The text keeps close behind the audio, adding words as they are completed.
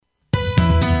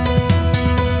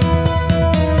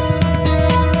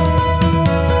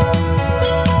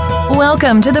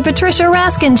Welcome to the Patricia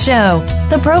Raskin Show,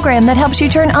 the program that helps you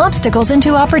turn obstacles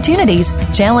into opportunities,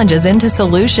 challenges into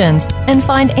solutions, and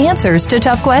find answers to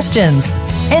tough questions.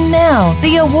 And now,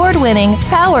 the award-winning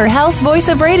powerhouse voice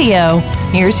of radio.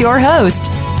 Here's your host,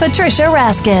 Patricia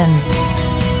Raskin.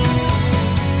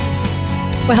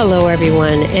 Well, hello,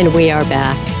 everyone, and we are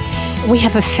back. We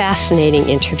have a fascinating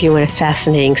interview and a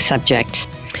fascinating subject.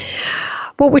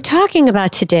 What we're talking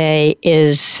about today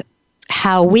is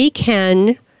how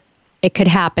it could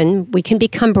happen, we can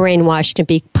become brainwashed and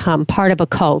become part of a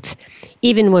cult,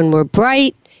 even when we're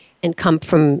bright and come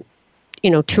from,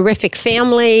 terrific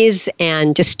families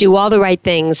and just do all the right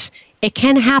things. It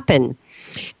can happen.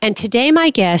 And today my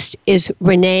guest is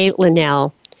Renee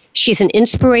Linnell. She's an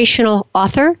inspirational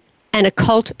author and a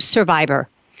cult survivor.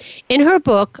 In her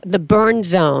book, The Burn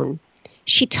Zone,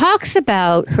 she talks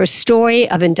about her story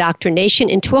of indoctrination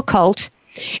into a cult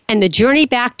and the journey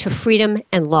back to freedom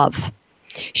and love.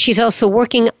 She's also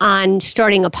working on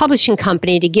starting a publishing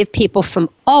company to give people from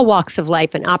all walks of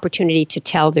life an opportunity to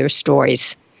tell their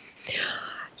stories.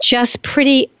 Just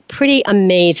pretty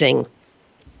amazing.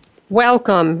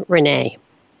 Welcome, Renee.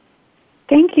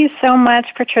 Thank you so much,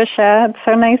 Patricia. It's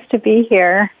so nice to be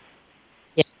here.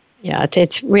 Yeah,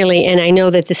 it's really, and I know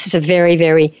that this is a very,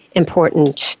 very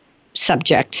important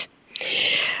subject.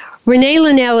 Renee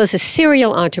Linnell is a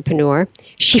serial entrepreneur.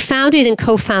 She founded and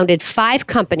co-founded 5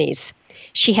 companies.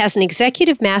 She has an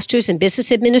executive master's in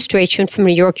business administration from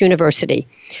New York University.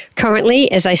 Currently,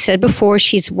 as I said before,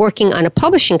 she's working on a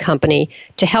publishing company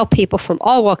to help people from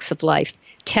all walks of life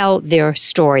tell their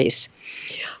stories.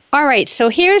 All right, so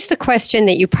here's the question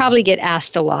that you probably get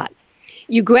asked a lot.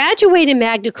 You graduated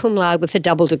magna cum laude with a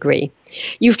double degree.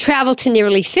 You've traveled to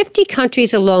nearly 50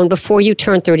 countries alone before you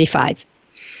turned 35.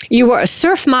 You were a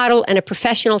surf model and a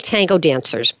professional tango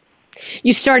dancer.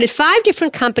 You started 5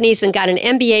 different companies and got an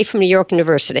MBA from New York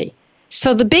University.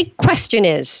 So the big question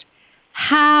is,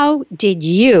 how did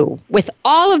you, with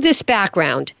all of this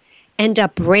background, end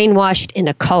up brainwashed in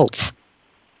a cult?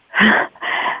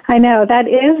 I know, that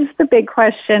is the big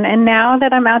question. And now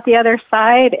that I'm at the other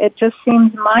side, it just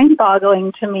seems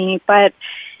mind-boggling to me. But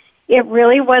it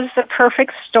really was the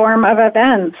perfect storm of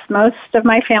events. Most of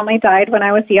my family died when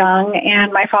I was young,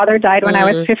 and my father died when I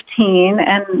was 15,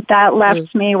 and that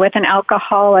left me with an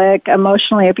alcoholic,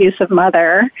 emotionally abusive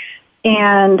mother.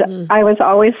 And I was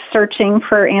always searching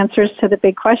for answers to the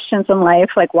big questions in life,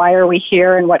 like why are we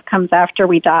here and what comes after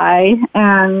we die.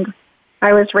 And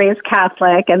I was raised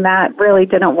Catholic, and that really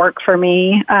didn't work for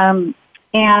me.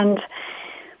 And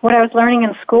what I was learning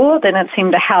in school didn't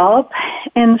seem to help.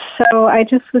 And so I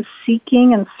just was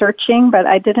seeking and searching, but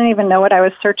I didn't even know what I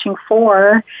was searching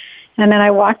for. And then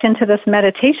I walked into this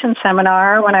meditation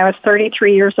seminar when I was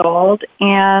 33 years old,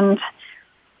 and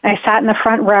I sat in the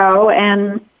front row,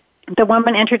 and the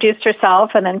woman introduced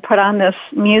herself and then put on this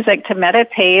music to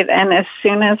meditate. And as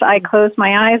soon as I closed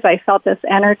my eyes, I felt this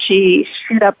energy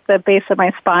shoot up the base of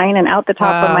my spine and out the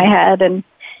top of my head. And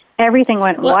everything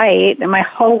went white, and my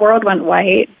whole world went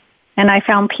white, and I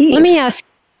found peace. Let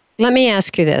me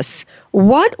ask you this.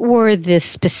 What were the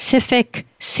specific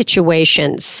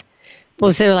situations?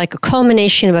 Was there like a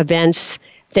culmination of events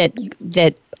that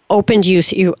opened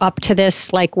you up to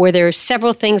this? Like, were there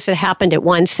several things that happened at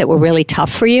once that were really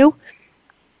tough for you?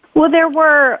 Well, there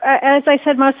were, as I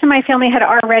said, most of my family had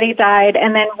already died,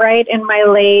 and then right in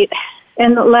my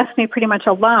and left me pretty much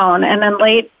alone. And then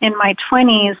late in my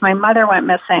 20s, my mother went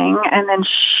missing, and then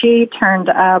she turned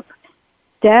up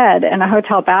dead in a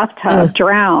hotel bathtub,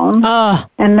 drowned.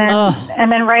 And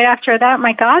then right after that,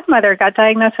 my godmother got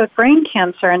diagnosed with brain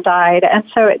cancer and died. And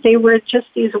so they were just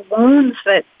these wounds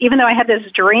that, even though I had this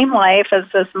dream life as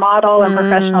this model and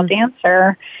professional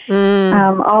dancer,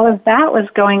 all of that was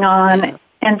going on.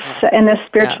 And this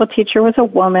spiritual teacher was a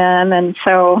woman, and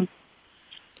so...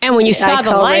 And when you saw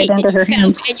the light and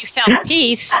you felt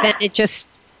peace, then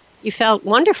you felt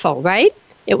wonderful, right?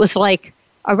 It was like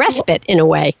a respite in a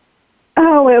way.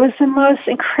 Oh, it was the most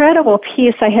incredible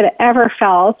peace I had ever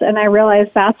felt, and I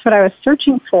realized that's what I was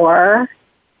searching for.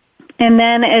 And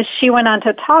then as she went on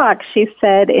to talk, she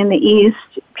said in the East,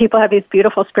 people have these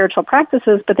beautiful spiritual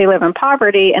practices, but they live in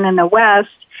poverty, and in the West,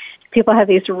 people have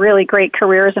these really great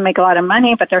careers and make a lot of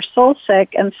money, but they're soul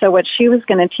sick. And so what she was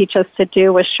going to teach us to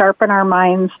do was sharpen our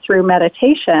minds through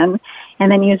meditation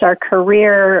and then use our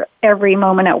career every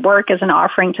moment at work as an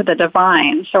offering to the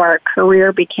divine. So our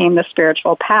career became the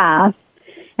spiritual path.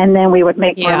 And then we would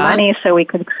make more money so we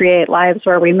could create lives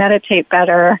where we meditate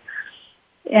better.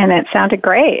 And it sounded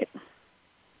great.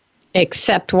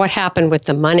 Except what happened with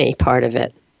the money part of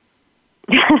it?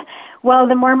 Well,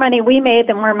 the more money we made,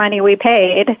 the more money we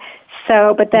paid.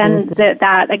 So, but then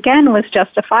that again was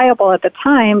justifiable at the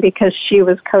time because she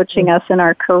was coaching us in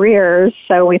our careers.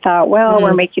 So we thought, well,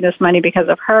 we're making this money because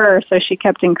of her. So she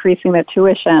kept increasing the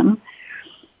tuition.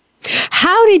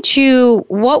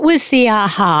 What was the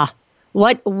aha?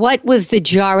 What was the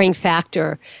jarring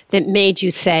factor that made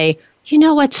you say, you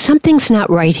know what, something's not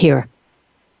right here?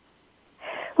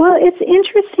 Well, it's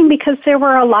interesting because there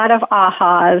were a lot of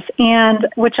ahas, and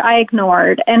which I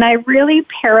ignored. And I really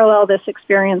parallel this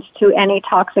experience to any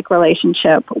toxic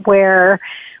relationship where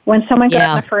when someone goes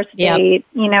on the first date,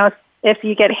 you know, if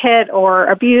you get hit or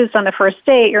abused on the first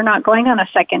date, you're not going on a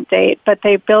second date, but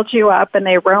they build you up and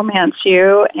they romance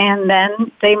you, and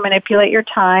then they manipulate your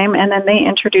time, and then they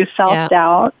introduce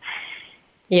self-doubt.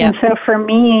 Yeah. And so for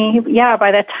me,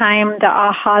 by the time the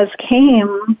ahas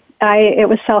came, it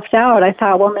was self-doubt. I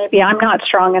thought, well, maybe I'm not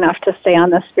strong enough to stay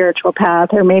on the spiritual path,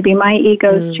 or maybe my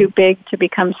ego's too big to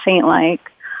become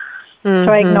saint-like.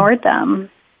 So I ignored them.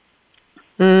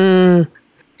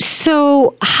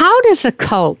 So how does a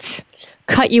cult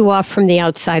cut you off from the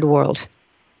outside world?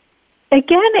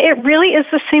 Again, it really is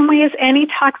the same way as any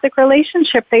toxic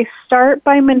relationship. They start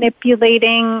by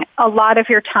manipulating a lot of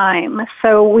your time.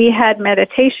 So we had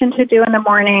meditation to do in the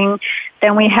morning.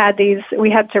 Then we had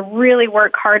to really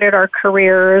work hard at our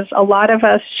careers. A lot of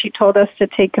us, she told us to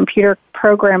take computer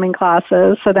programming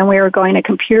classes. So then we were going to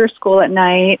computer school at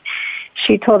night.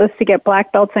 She told us to get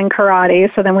black belts in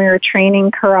karate. So then we were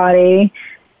training karate.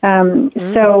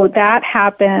 So that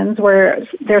happens where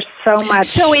there's so much.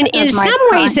 So in some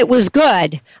ways it was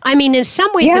good. I mean, in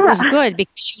some ways it was good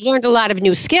because you learned a lot of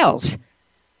new skills.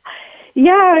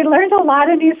 Yeah, I learned a lot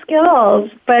of new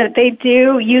skills, but they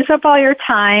do use up all your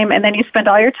time, and then you spend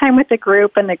all your time with the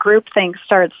group, and the group thing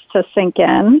starts to sink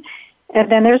in.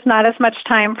 And then there's not as much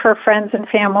time for friends and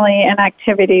family and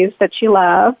activities that you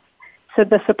love. So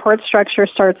the support structure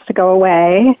starts to go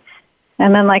away.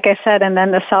 And then, like I said, and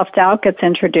then the self-doubt gets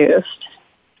introduced.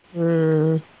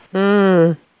 But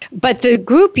the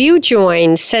group you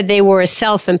joined said they were a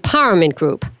self-empowerment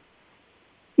group.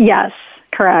 Yes,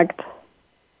 correct.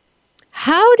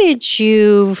 How did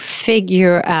you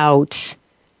figure out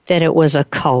that it was a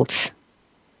cult?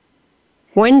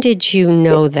 When did you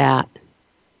know that?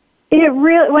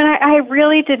 I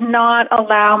really did not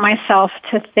allow myself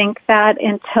to think that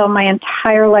until my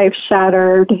entire life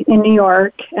shattered in New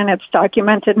York, and it's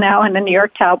documented now in the New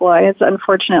York tabloids,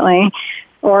 unfortunately,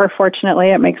 or fortunately,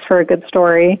 it makes for a good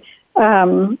story.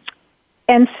 And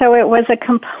so it was a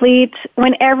complete,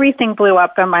 when everything blew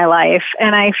up in my life,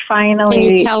 and I finally...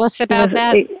 Can you tell us about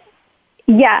that?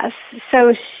 Yes.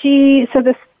 So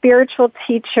the spiritual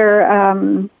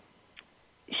teacher...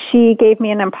 she gave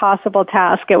me an impossible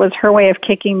task. It was her way of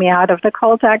kicking me out of the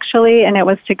cult, actually, and it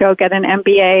was to go get an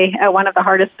MBA at one of the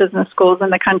hardest business schools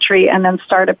in the country and then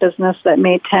start a business that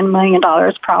made $10 million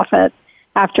profit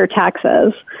after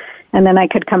taxes. And then I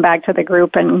could come back to the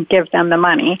group and give them the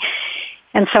money.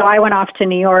 And so I went off to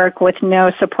New York with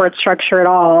no support structure at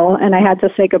all, and I had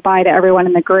to say goodbye to everyone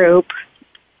in the group.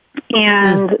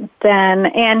 And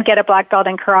get a black belt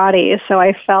in karate. So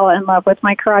I fell in love with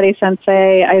my karate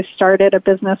sensei. I started a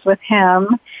business with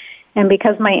him. And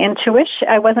because my intuition,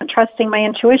 I wasn't trusting my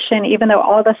intuition, even though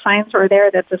all the signs were there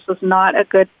that this was not a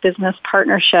good business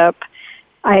partnership,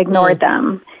 I ignored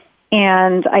them.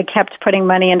 And I kept putting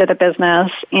money into the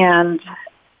business, and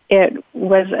it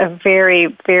was a very,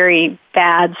 very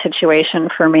bad situation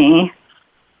for me.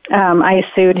 I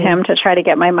sued him to try to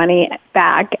get my money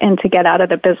back and to get out of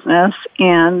the business,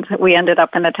 and we ended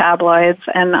up in the tabloids,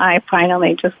 and I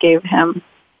finally just gave him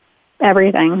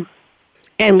everything.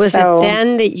 And was it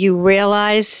then that you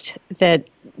realized that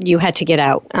you had to get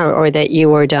out or that you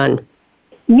were done?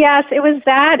 Yes, it was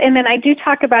that, and then I do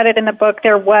talk about it in the book. I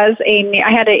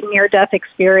had a near-death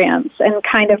experience, and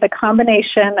kind of the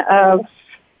combination of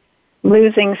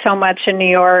losing so much in New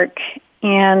York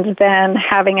and then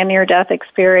having a near-death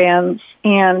experience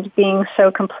and being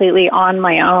so completely on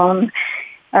my own,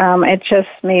 it just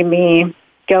made me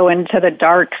go into the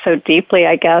dark so deeply,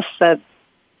 I guess, that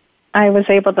I was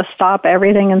able to stop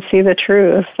everything and see the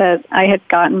truth, that I had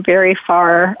gotten very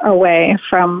far away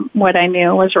from what I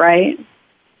knew was right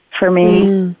for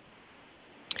me.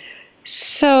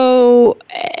 So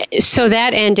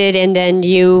that ended, and then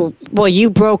you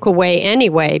broke away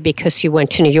anyway because you went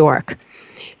to New York.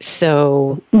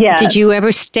 So did you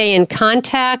ever stay in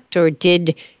contact, or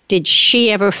did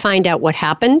she ever find out what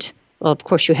happened? Well, of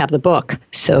course you have the book,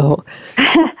 so.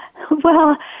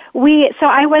 Well, so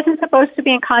I wasn't supposed to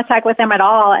be in contact with them at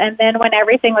all. And then when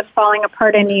everything was falling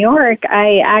apart in New York,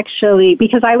 I actually,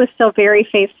 because I was still very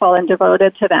faithful and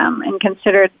devoted to them and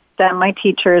considered them my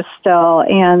teachers still,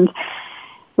 and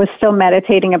was still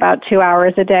meditating about 2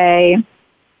 hours a day.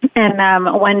 And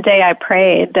one day I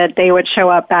prayed that they would show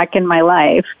up back in my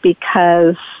life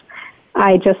because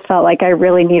I just felt like I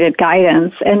really needed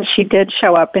guidance. And she did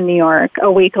show up in New York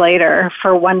a week later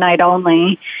for one night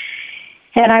only.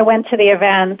 And I went to the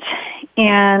event,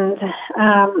 and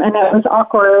it was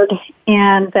awkward.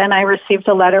 And then I received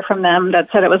a letter from them that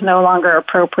said it was no longer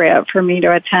appropriate for me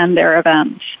to attend their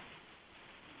event.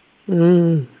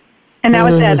 And that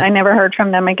was it. I never heard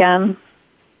from them again.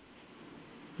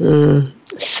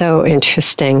 So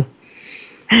interesting.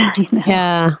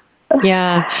 Yeah.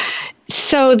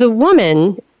 So the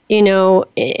woman,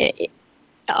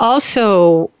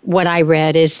 also what I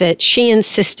read is that she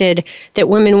insisted that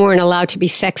women weren't allowed to be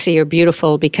sexy or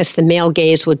beautiful because the male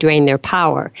gaze would drain their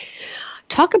power.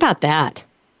 Talk about that.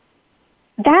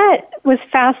 That was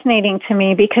fascinating to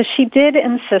me because she did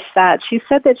insist that. She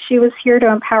said that she was here to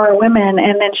empower women,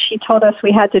 and then she told us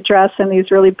we had to dress in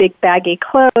these really big baggy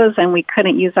clothes and we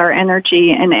couldn't use our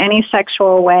energy in any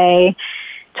sexual way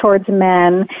towards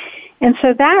men. And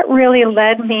so that really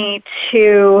led me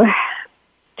to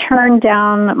turn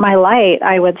down my light,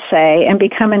 I would say, and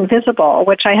become invisible,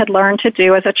 which I had learned to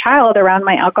do as a child around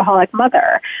my alcoholic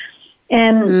mother.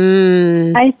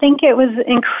 And I think it was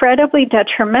incredibly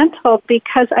detrimental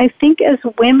because I think as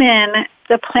women,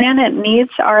 the planet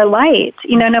needs our light.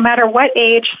 No matter what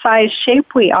age, size,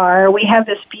 shape we are, we have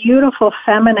this beautiful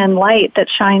feminine light that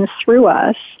shines through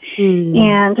us.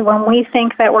 And when we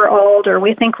think that we're old or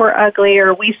we think we're ugly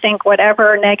or we think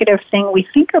whatever negative thing we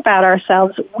think about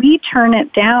ourselves, we turn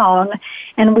it down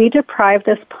and we deprive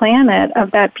this planet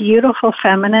of that beautiful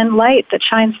feminine light that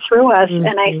shines through us.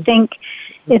 And I think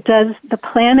it does the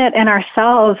planet and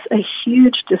ourselves a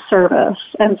huge disservice.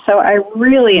 And so I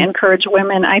really encourage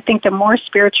women. I think the more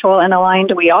spiritual and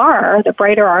aligned we are, the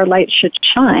brighter our light should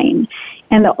shine.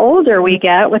 And the older we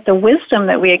get with the wisdom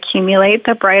that we accumulate,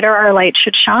 the brighter our light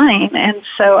should shine. And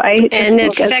so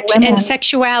and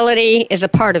sexuality is a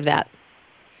part of that.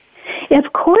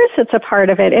 Of course it's a part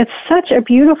of it. It's such a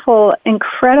beautiful,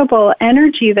 incredible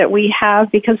energy that we have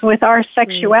because with our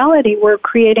sexuality, we're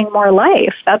creating more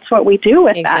life. That's what we do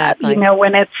with that.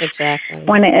 When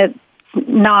it's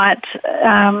not,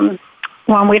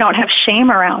 when we don't have shame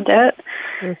around it.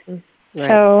 Right.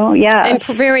 So, yeah. And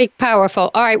very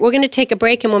powerful. All right, we're going to take a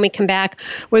break, and when we come back,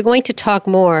 we're going to talk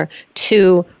more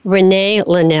to Renee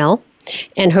Linnell,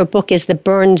 and her book is The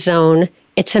Burn Zone.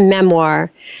 It's a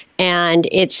memoir, and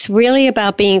it's really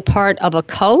about being part of a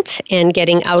cult and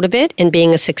getting out of it and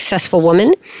being a successful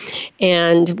woman.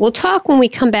 And we'll talk when we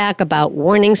come back about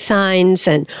warning signs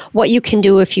and what you can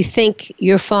do if you think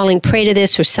you're falling prey to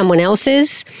this or someone else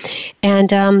is.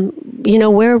 And,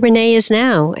 where Renee is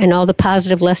now and all the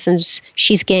positive lessons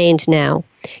she's gained now.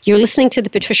 You're listening to the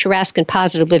Patricia Raskin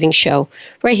Positive Living Show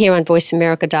right here on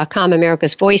VoiceAmerica.com,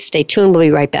 America's Voice. Stay tuned. We'll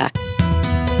be right back.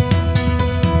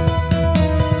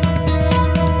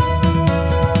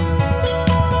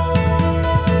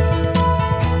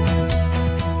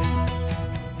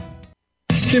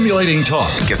 Stimulating talk.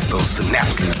 It gets those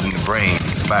synapses in the brain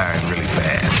firing really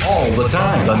fast. All the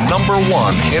time. The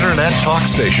 #1 internet talk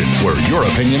station where your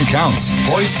opinion counts.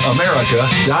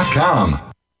 VoiceAmerica.com.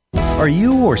 Are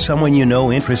you or someone you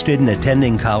know interested in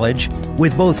attending college?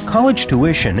 With both college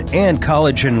tuition and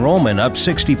college enrollment up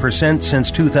 60%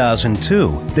 since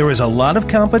 2002, there is a lot of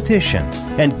competition,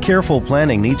 and careful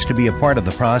planning needs to be a part of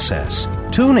the process.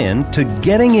 Tune in to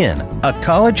Getting In, a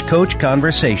college coach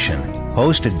conversation,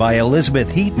 hosted by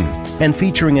Elizabeth Heaton and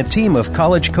featuring a team of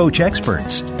college coach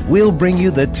experts. We'll bring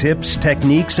you the tips,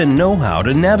 techniques, and know-how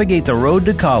to navigate the road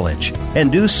to college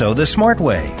and do so the smart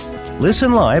way.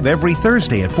 Listen live every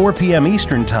Thursday at 4 p.m.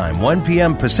 Eastern Time, 1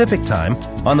 p.m. Pacific Time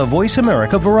on the Voice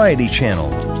America Variety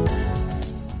Channel.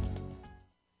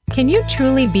 Can you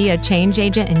truly be a change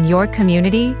agent in your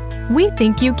community? We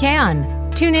think you can.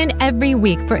 Tune in every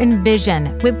week for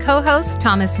Envision with co-hosts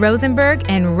Thomas Rosenberg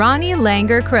and Ronnie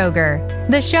Langer-Kroger.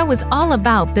 The show is all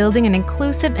about building an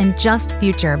inclusive and just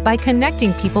future by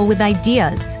connecting people with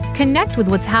ideas. Connect with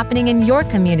what's happening in your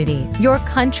community, your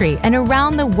country, and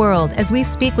around the world as we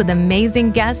speak with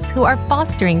amazing guests who are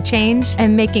fostering change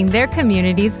and making their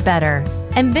communities better.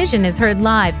 Envision is heard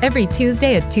live every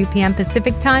Tuesday at 2 p.m.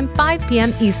 Pacific Time, 5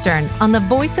 p.m. Eastern on the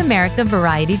Voice America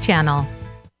Variety Channel.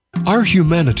 Our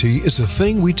humanity is a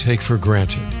thing we take for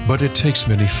granted, but it takes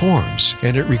many forms,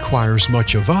 and it requires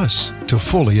much of us to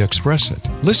fully express it.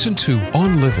 Listen to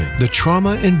On Living, the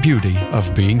Trauma and Beauty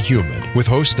of Being Human, with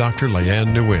host Dr.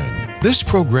 Leanne Nguyen. This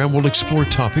program will explore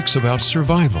topics about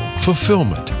survival,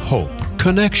 fulfillment, hope,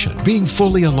 connection, being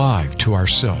fully alive to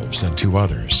ourselves and to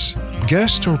others.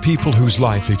 guests or people whose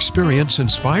life experience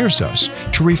inspires us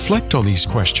to reflect on these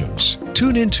questions.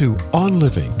 Tune into On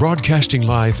Living, broadcasting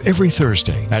live every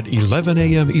Thursday at 11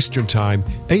 a.m. Eastern Time,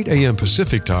 8 a.m.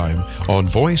 Pacific Time on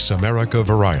Voice America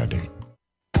Variety.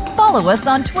 Follow us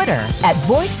on Twitter at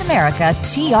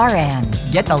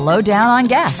VoiceAmericaTRN. Get the lowdown on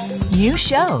guests, new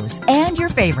shows, and your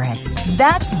favorites.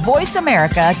 That's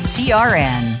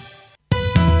VoiceAmericaTRN.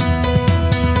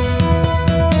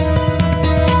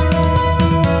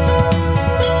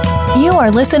 You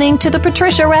are listening to The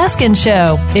Patricia Raskin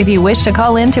Show. If you wish to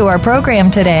call into our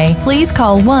program today, please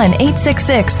call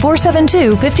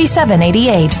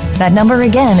 1-866-472-5788. That number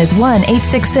again is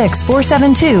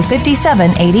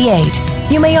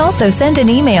 1-866-472-5788. You may also send an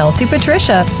email to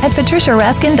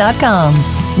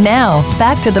patricia@patriciaraskin.com. Now,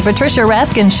 back to The Patricia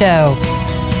Raskin Show.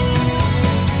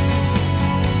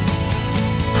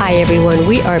 Hi, everyone.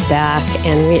 We are back,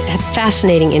 and we have a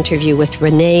fascinating interview with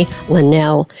Renee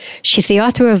Linnell. She's the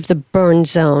author of The Burn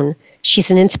Zone. She's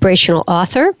an inspirational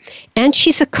author, and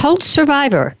she's a cult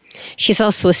survivor. She's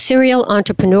also a serial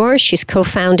entrepreneur. She's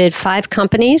co-founded 5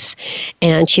 companies,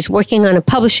 and she's working on a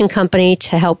publishing company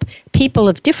to help people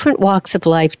of different walks of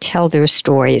life tell their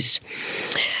stories.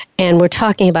 And we're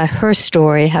talking about her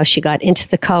story, how she got into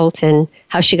the cult and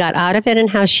how she got out of it and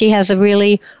how she has a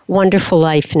really wonderful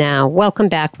life now. Welcome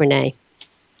back, Renee.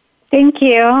 Thank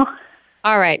you.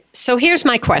 All right. So here's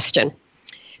my question.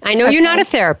 I know you're not a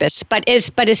therapist, but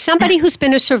as somebody who's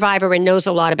been a survivor and knows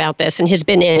a lot about this and has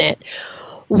been in it,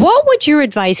 what would your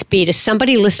advice be to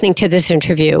somebody listening to this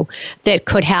interview that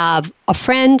could have a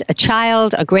friend, a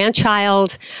child, a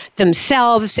grandchild,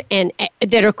 themselves, and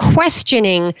that are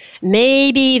questioning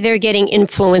maybe they're getting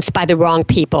influenced by the wrong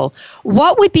people?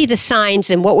 What would be the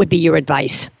signs and what would be your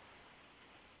advice?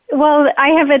 Well,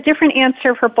 I have a different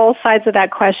answer for both sides of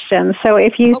that question. So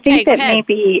if you think that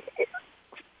maybe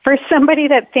for somebody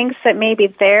that thinks that maybe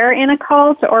they're in a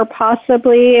cult, or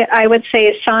possibly, I would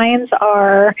say signs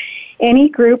are any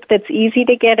group that's easy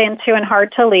to get into and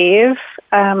hard to leave.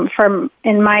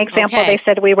 In my example, they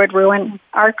said we would ruin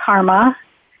our karma.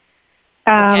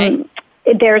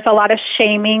 There's a lot of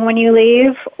shaming when you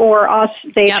leave, or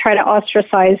they try to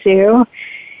ostracize you.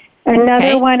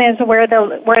 Another one is where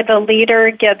the leader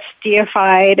gets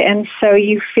deified, and so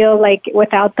you feel like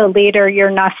without the leader you're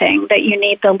nothing, that you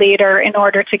need the leader in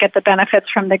order to get the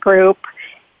benefits from the group.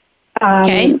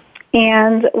 And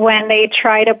when they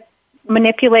try to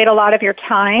manipulate a lot of your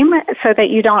time so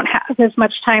that you don't have as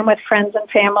much time with friends and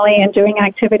family and doing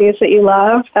activities that you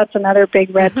love, that's another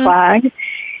big red flag.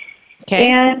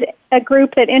 And a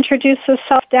group that introduces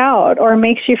self-doubt or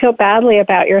makes you feel badly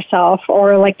about yourself,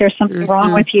 or like there's something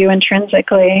wrong with you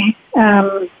intrinsically.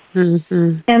 And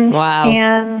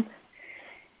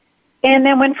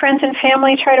then when friends and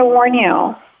family try to warn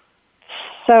you.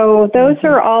 So those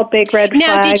are all big red flags.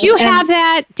 Now, did you have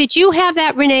that? Did you have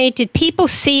that, Renee? Did people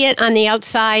see it on the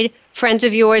outside, friends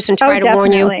of yours, and try to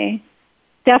warn you?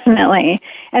 Definitely.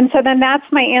 And so then that's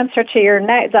my answer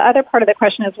to the other part of the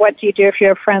question is, what do you do if you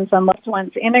have friends and loved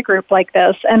ones in a group like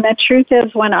this? And the truth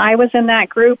is, when I was in that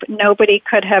group, nobody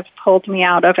could have pulled me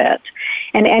out of it.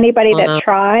 And anybody that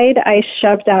tried, I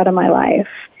shoved out of my life.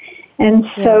 And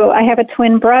so I have a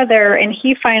twin brother, and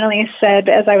he finally said,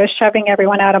 as I was shoving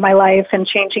everyone out of my life and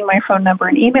changing my phone number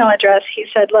and email address, he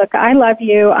said, look, I love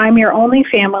you. I'm your only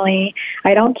family.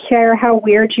 I don't care how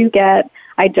weird you get.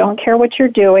 I don't care what you're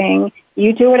doing.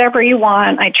 You do whatever you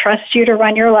want. I trust you to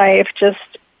run your life. Just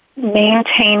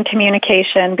maintain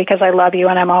communication because I love you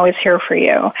and I'm always here for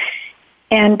you.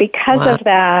 And because of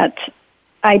that,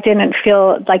 I didn't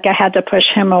feel like I had to push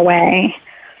him away.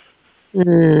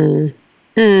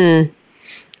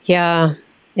 Yeah,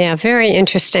 very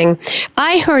interesting.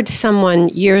 I heard someone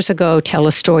years ago tell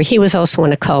a story. He was also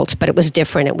in a cult, but it was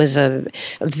different. It was a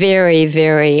very,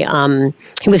 very,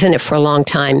 he was in it for a long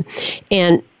time.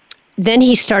 And then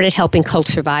he started helping cult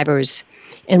survivors.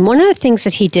 And one of the things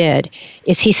that he did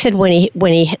is he said when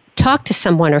he talked to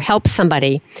someone or helped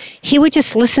somebody, he would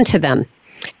just listen to them.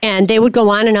 And they would go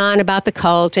on and on about the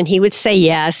cult, and he would say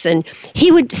yes, and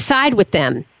he would side with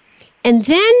them. And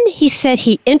then he said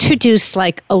he introduced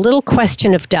like a little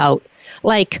question of doubt,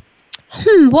 like,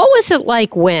 what was it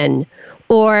like when?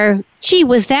 Or, gee,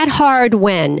 was that hard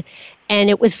when? And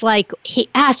it was like he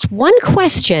asked one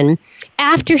question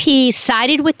after he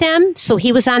sided with them, so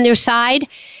he was on their side,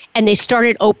 and they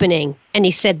started opening. And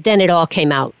he said, then it all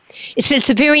came out.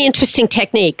 It's a very interesting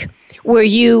technique where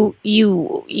you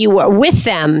are with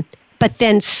them, but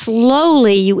then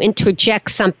slowly you interject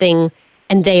something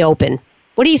and they open.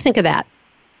 What do you think of that?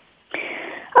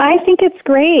 I think it's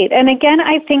great. And again,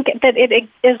 I think that it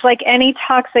is like any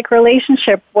toxic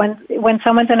relationship. When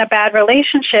someone's in a bad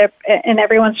relationship and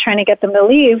everyone's trying to get them to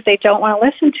leave, they don't want to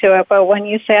listen to it. But when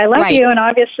you say, I love you, and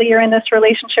obviously you're in this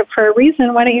relationship for a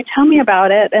reason, why don't you tell me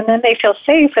about it? And then they feel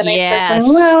safe and they start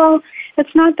saying, well,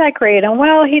 it's not that great. And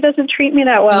well, he doesn't treat me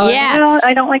that well. Yes. And, well,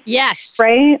 I don't like,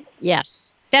 right?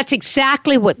 Yes. That's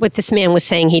exactly what this man was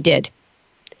saying he did.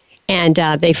 And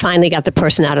they finally got the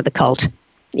person out of the cult.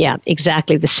 Yeah,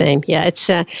 exactly the same. Yeah, it's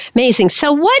amazing.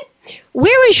 So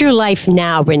where is your life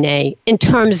now, Renee, in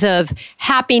terms of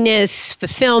happiness,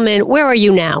 fulfillment? Where are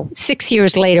you now? 6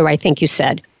 years later, I think you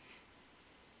said.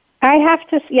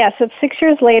 Yes, it's 6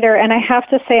 years later, and I have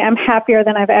to say I'm happier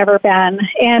than I've ever been.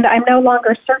 And I'm no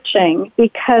longer searching,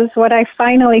 because what I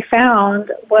finally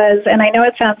found was, and I know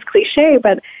it sounds cliche,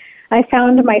 but I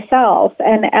found myself.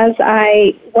 And as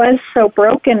I was so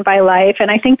broken by life,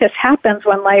 and I think this happens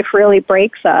when life really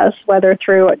breaks us, whether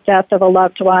through death of a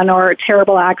loved one or a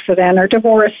terrible accident or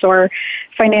divorce or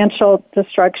financial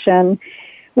destruction,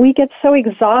 we get so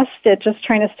exhausted just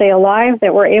trying to stay alive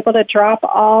that we're able to drop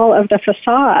all of the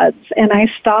facades. And I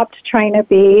stopped trying to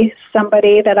be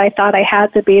somebody that I thought I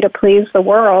had to be to please the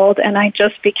world, and I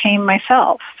just became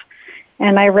myself.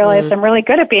 And I realized I'm really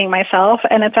good at being myself,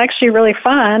 and it's actually really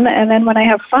fun. And then when I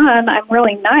have fun, I'm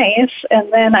really nice,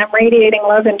 and then I'm radiating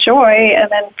love and joy, and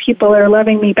then people are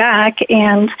loving me back,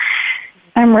 and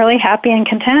I'm really happy and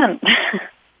content.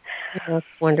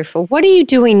 That's wonderful. What are you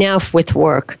doing now with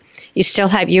work? You still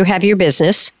have your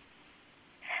business?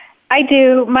 I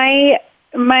do. My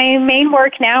main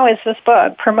work now is this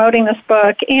book, promoting this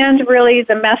book, and really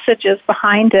the messages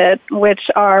behind it,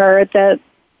 which are that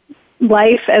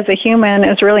life as a human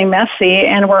is really messy,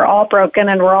 and we're all broken,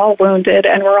 and we're all wounded,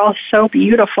 and we're all so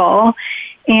beautiful.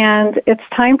 And it's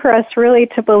time for us really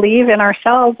to believe in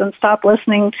ourselves and stop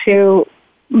listening to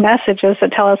messages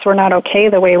that tell us we're not okay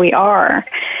the way we are.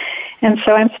 And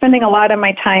so I'm spending a lot of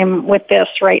my time with this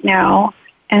right now.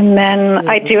 And then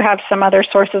I do have some other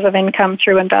sources of income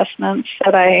through investments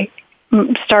that I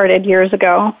started years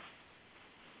ago.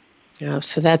 Oh,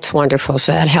 so that's wonderful.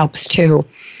 So that helps too.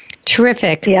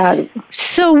 Terrific. Yeah.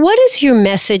 So what is your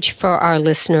message for our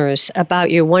listeners about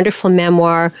your wonderful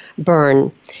memoir,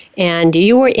 Burn? And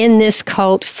you were in this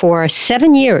cult for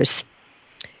 7 years,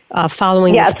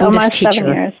 following this Buddhist teacher.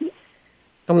 7 years.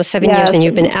 Almost 7 years, and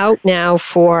you've been out now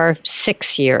for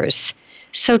 6 years.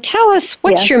 So tell us,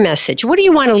 what's your message? What do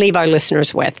you want to leave our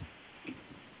listeners with?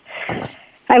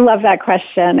 I love that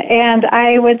question. And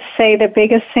I would say the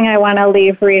biggest thing I want to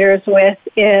leave readers with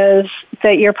is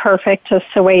that you're perfect just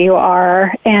the way you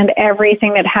are, and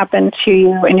everything that happened to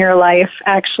you in your life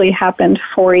actually happened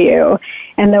for you.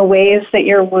 And the ways that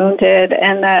you're wounded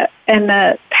and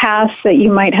the past that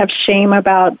you might have shame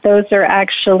about, those are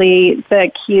actually the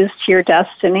keys to your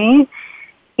destiny.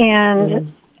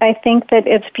 And I think that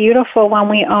it's beautiful when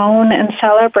we own and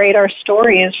celebrate our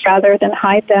stories rather than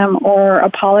hide them or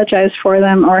apologize for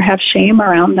them or have shame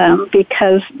around them,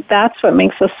 because that's what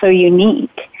makes us so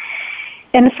unique.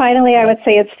 And finally, I would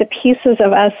say it's the pieces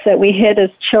of us that we hid as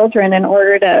children in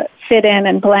order to fit in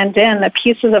and blend in, the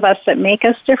pieces of us that make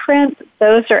us different,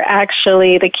 those are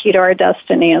actually the key to our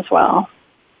destiny as well.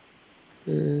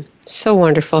 So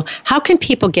wonderful. How can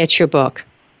people get your book?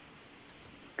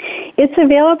 It's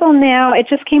available now. It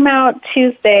just came out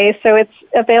Tuesday, so it's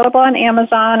available on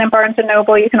Amazon and Barnes &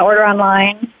 Noble. You can order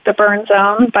online, The Burn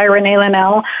Zone by Renee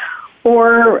Linnell.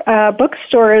 Or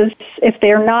bookstores, if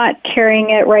they're not carrying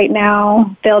it right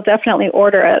now, they'll definitely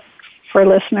order it for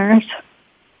listeners.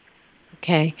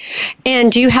 Okay.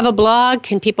 And do you have a blog?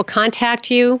 Can people contact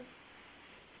you?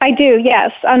 I do,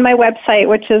 yes, on my website,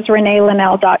 which is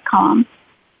ReneeLinnell.com.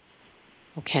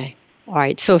 Okay. All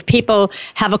right. So if people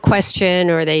have a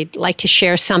question or they'd like to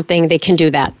share something, they can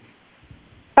do that.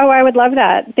 Oh, I would love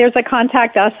that. There's a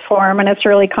contact us form, and it's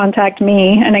really contact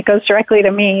me, and it goes directly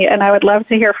to me. And I would love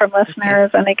to hear from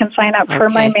listeners, and they can sign up for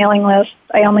my mailing list.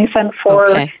 I only send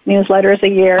 4 newsletters a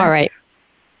year. All right.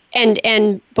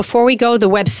 And before we go, the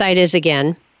website is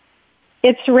again?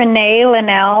 It's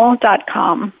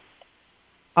ReneeLinnell.com.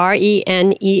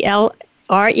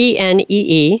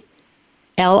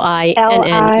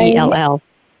 ReneeLinnell.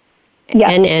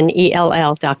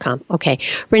 Nennell.com. Okay.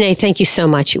 Renee, thank you so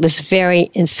much. It was very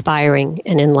inspiring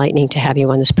and enlightening to have you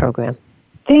on this program.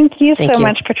 Thank you so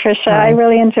much, Patricia. Right. I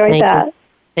really enjoyed that.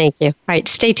 Thank you. All right,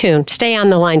 stay tuned. Stay on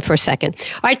the line for a second.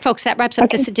 All right, folks, that wraps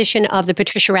up this edition of the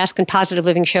Patricia Raskin Positive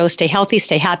Living Show. Stay healthy,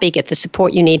 stay happy, get the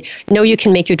support you need. Know you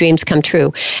can make your dreams come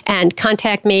true. And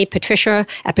contact me, Patricia,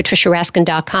 at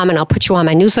patriciaraskin.com, and I'll put you on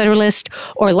my newsletter list,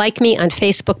 or like me on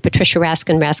Facebook, Patricia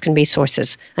Raskin, Raskin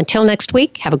Resources. Until next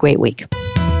week, have a great week.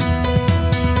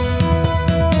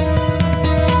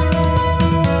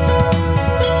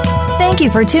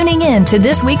 Thank you for tuning in to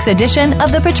this week's edition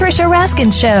of The Patricia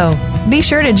Raskin Show. Be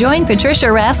sure to join Patricia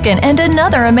Raskin and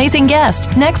another amazing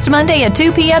guest next Monday at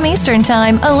 2 p.m. Eastern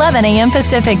Time, 11 a.m.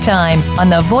 Pacific Time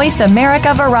on the Voice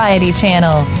America Variety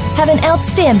Channel. Have an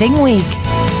outstanding week.